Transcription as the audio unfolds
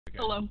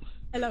Hello.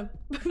 Hello.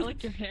 I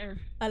like your hair.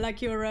 I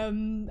like your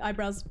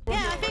eyebrows.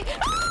 Yeah, I think. No!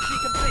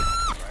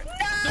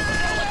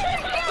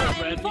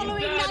 I'm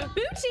following that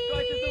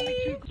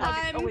booty.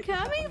 I'm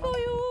coming for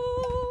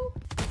you.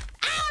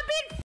 Ah, I'm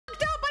being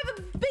fucked up by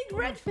the big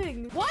red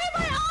thing. Why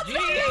am I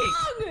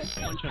arms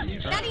so long?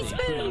 Daddy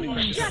spoon.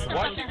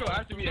 Why'd you go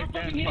after me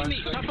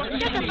again? Shut the fuck up.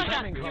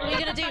 What are you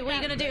gonna do? What are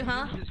you gonna do,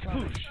 huh?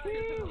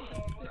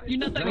 You're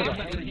not that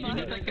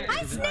good.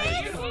 Hi,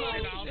 Sniff.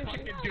 I'll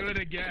fucking do it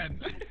again.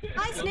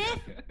 Hi, Sniff.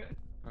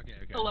 Okay.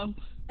 Hello.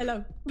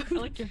 Hello. I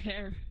like your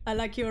hair. I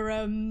like your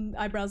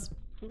eyebrows.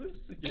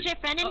 Is your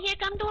friend in here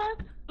come to us?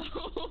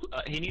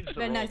 He needs to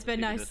Very nice, very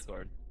nice.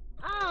 Discord.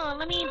 Oh,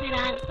 let me do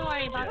that.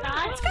 Sorry about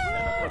that.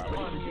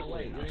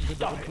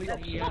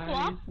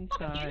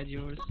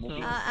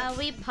 Are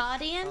we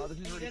partying? Oh, this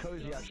is really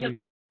cozy, actually.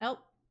 Oh.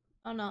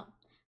 Oh no.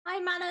 Hi,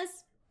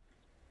 Manners.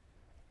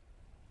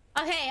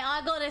 Okay,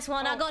 I got this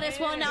one. I got this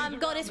one. I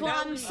got this one.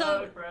 I'm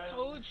so.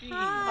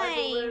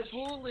 Hi.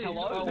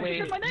 Hello? Oh,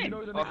 wait. My name.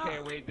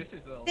 Okay, wait.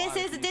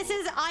 This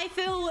is. I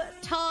feel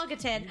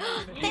targeted.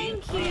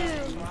 Thank you.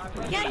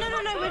 Yeah, no.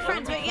 We're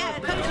friends. But yeah,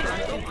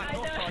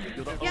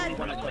 Koji. Yeah.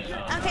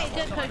 Okay,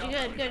 good, Koji.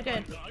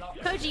 Good.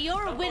 Koji,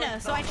 you're a winner,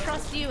 so I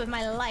trust you with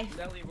my life.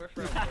 Nelly, we're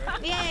friends,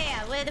 right?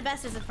 Yeah. We're the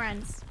bestest of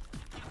friends.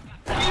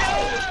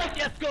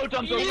 Yes, go,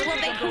 dumb. This is what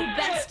they call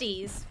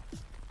besties.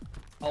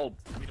 Oh,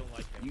 we don't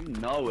like him. You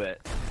know it.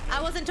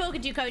 I wasn't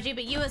talking to you, Koji,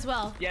 but you as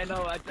well. Yeah,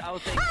 no, I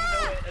was saying you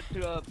know it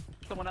to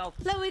someone else.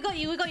 No, we got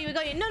you. No,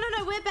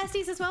 we're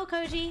besties as well,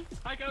 Koji.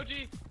 Hi,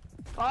 Koji.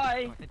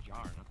 Hi.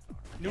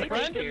 New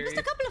friend? Just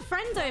a couple of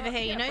friends over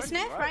here, you know,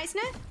 Sniff? right. Right,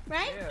 Sniff?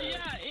 Right?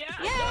 Yeah.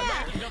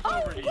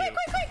 Oh, quick,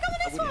 come on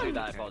this one. Do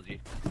that, apology.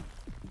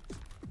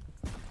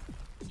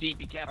 G,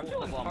 be careful.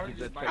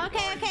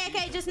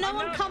 Okay, just no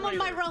one come on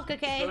my rock,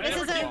 okay? This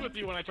is a... with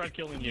you when I tried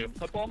killing you.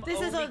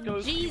 This is a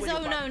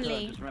G-zone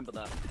only. Just remember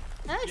that.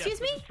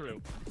 Excuse me?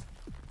 True.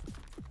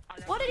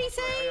 What did he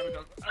say?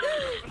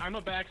 I'm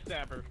a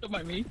backstabber. Don't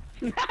mind me.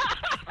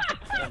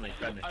 Friendly.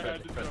 I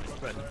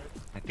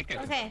think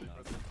I... Okay.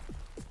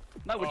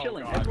 No, we're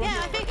chilling.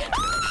 Yeah, I think...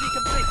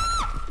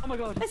 Oh my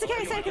god. It's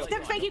okay, thank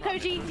you,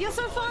 Koji. You're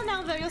so far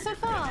now, though. You're so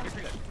far.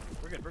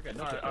 We're good.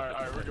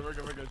 Alright, we're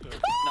good. Too. No,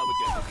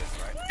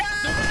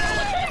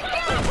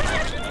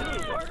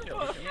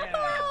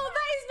 Oh,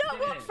 that is not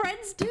what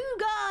friends do,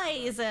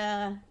 guys.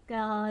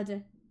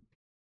 God.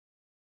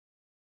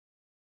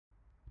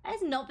 That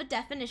is not the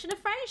definition of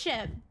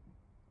friendship.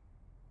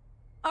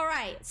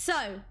 Alright,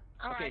 so...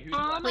 Okay,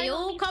 we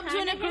all come to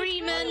an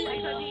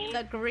agreement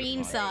that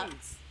green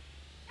sucks.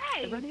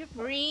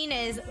 Green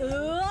is...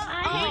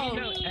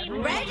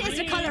 red is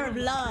the color of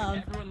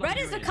love. Red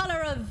is the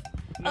color of...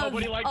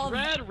 Nobody likes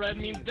red. Red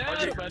means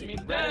dead. Red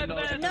means dead. No.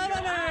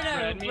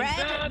 Red means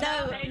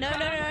dead. No.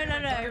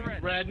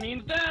 Red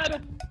means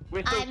dead.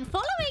 I'm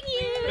following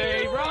you.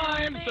 They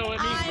rhyme, so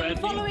it means red means dead. I'm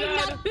following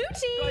that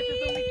booty. Guys,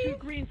 there's only 2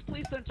 greens.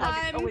 Please don't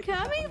target. I'm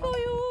coming for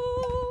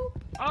you.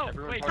 Oh,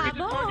 wait.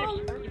 Come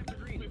on.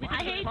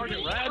 I hate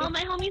green. All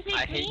my homies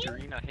hate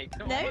green. I hate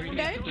green. No,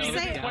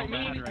 say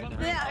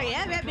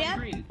yeah.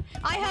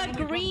 I heard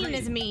green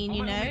is mean,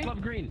 you know.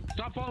 Love green.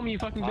 Stop following me, you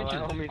fucking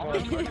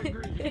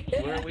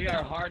bitches. We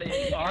are hard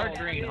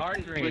green.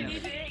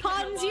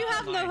 Puns, you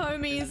have no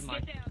homies.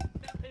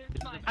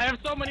 I have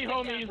so many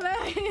homies.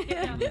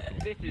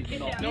 This is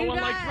not. No one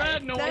likes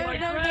red. No.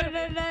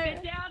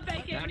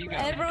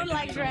 Everyone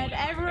likes red.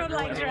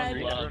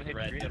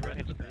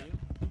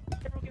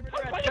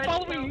 Why are you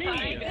following me?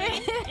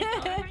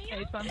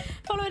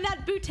 Following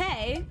that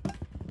booty.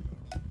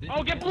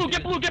 Oh, get blue.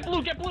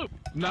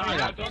 No.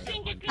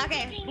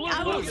 Okay,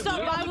 I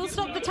will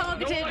stop the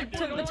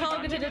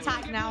targeted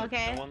attack now.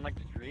 Okay. No one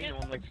likes green. Get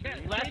out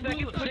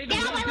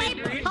of my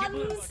way,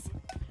 puns.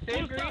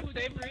 Save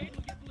green.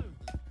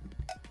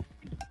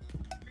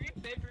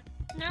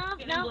 No.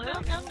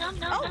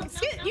 Oh,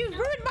 excuse, you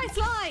ruined my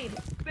slide.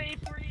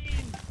 Save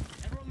green.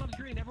 Everyone loves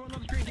green.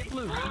 Get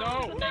blue.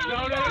 No.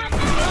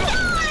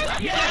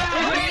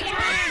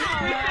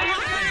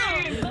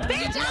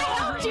 Bitch, I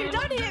helped you.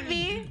 Don't hit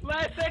me.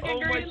 Last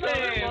second green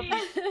save.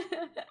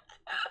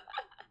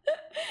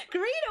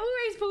 Green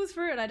always pulls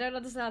through, and I don't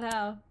understand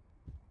how.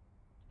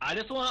 I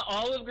just want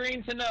all of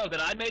green to know that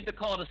I made the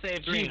call to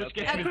save green.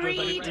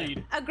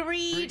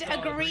 Agreed.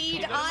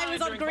 I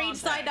was on green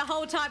side the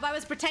whole time. I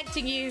was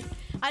protecting you.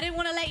 I didn't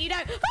want to let you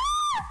know.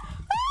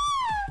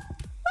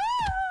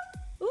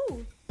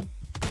 Ooh.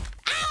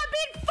 I'm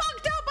being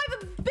fucked up by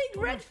the big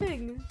red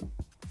thing.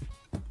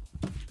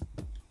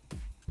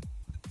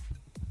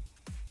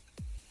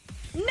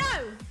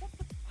 No.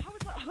 How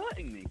is that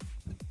hurting me?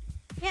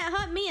 Yeah, it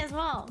hurt me as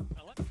well.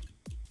 Hello?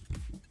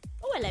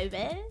 Oh, hello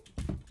there.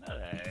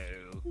 Hello.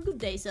 Good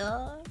day,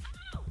 sir.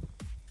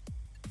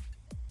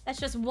 Let's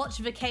just watch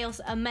the chaos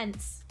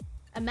immense.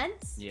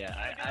 Immense? Yeah,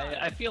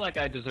 I feel like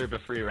I deserve a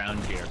free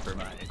round here for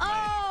my...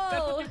 Oh!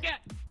 That's what you get!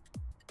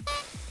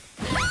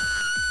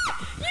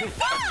 You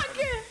fuck!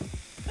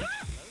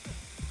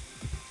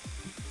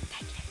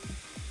 Thank you.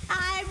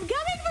 I'm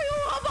coming for you,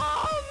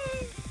 bomb!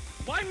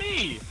 Why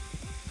me?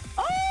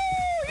 Oh!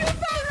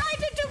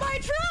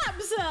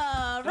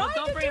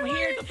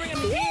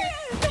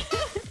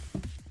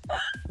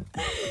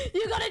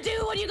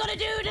 do what you gotta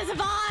do to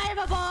survive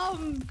a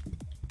bomb.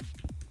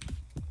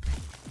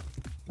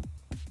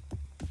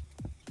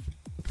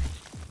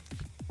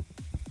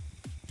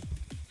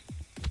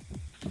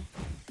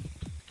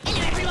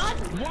 Hello, everyone.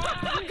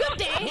 What? Good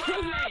day.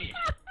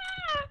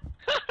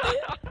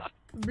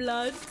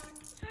 Blood.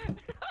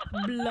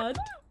 Blood.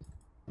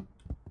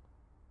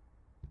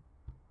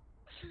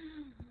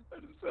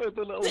 Dahlia,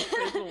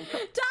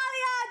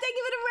 Thank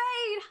you for the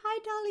raid. Hi,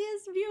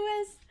 Dahlia's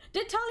viewers.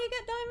 Did Talia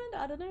get diamond?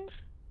 I don't know.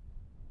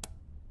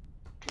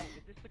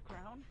 Is this the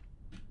crown?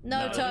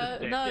 No,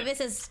 No, this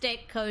is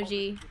stick,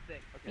 Koji.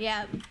 Stick. Okay.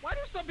 Yeah. Why do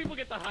some people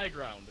get the high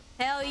ground?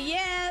 Hell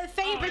yeah,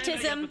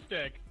 favoritism. Oh, and I got the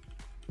stick.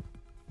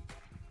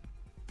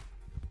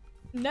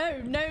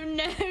 No.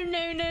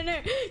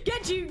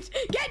 Get juked.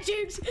 Get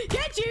juked.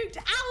 Get juked.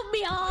 Out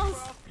me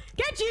arse.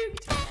 Get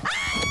juked.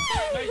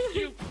 Ah! Nice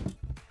juke.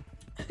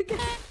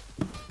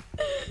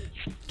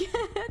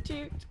 Get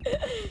juked.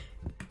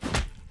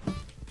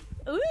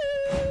 Ooh.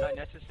 Not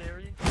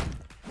necessary.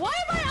 Why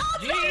am my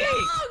arms so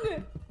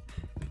long?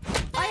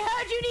 I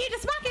heard you need a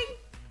smacking.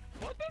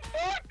 What the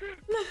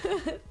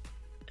fuck?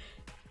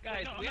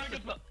 Guys, we have to.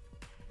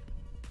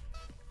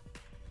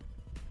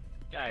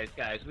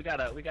 Guys, we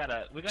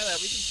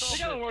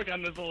can work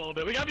on this a little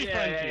bit. We gotta be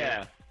friends here.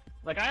 Yeah.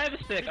 Like, I have a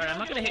stick. Alright, I'm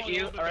not gonna hit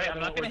you. Alright, I'm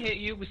not gonna hit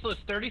you. We still have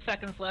 30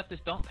 seconds left.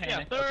 Just don't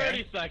panic. Yeah,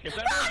 30 seconds.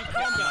 Everyone just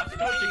calm down.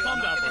 Coachy,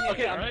 calm down for a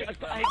second, alright? I'm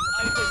so calm.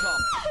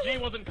 G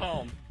wasn't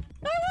calm.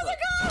 I wasn't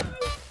calm.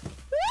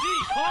 G,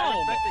 calm! I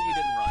respect that you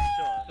didn't run.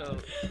 So,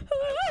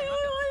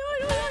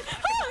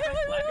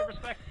 lack of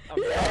respect. I'm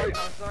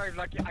sorry,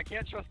 I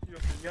can't trust you.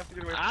 You have to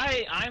get away from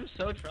me. I'm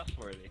so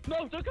trustworthy.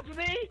 No, don't come to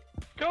me!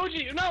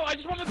 Koji, no, I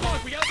just want to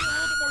talk. We gotta be a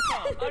little bit more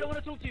calm. I don't want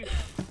to talk to you.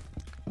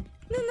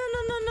 No.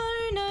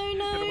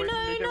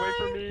 Get away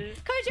from me.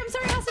 Koji, I'm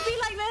sorry it has to be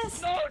like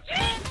this. No, G!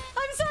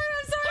 I'm sorry.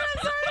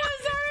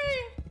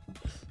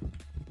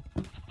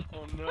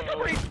 Oh no.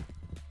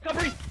 Come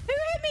breathe! Who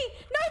hit me?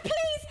 No,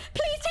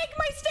 please take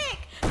my stick.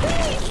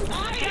 Please.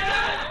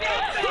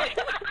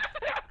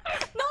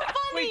 Not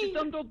funny. Wait, did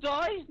Dumbo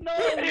die? No! I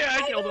Yeah,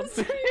 I killed him. was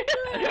so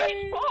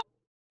Yeah, close.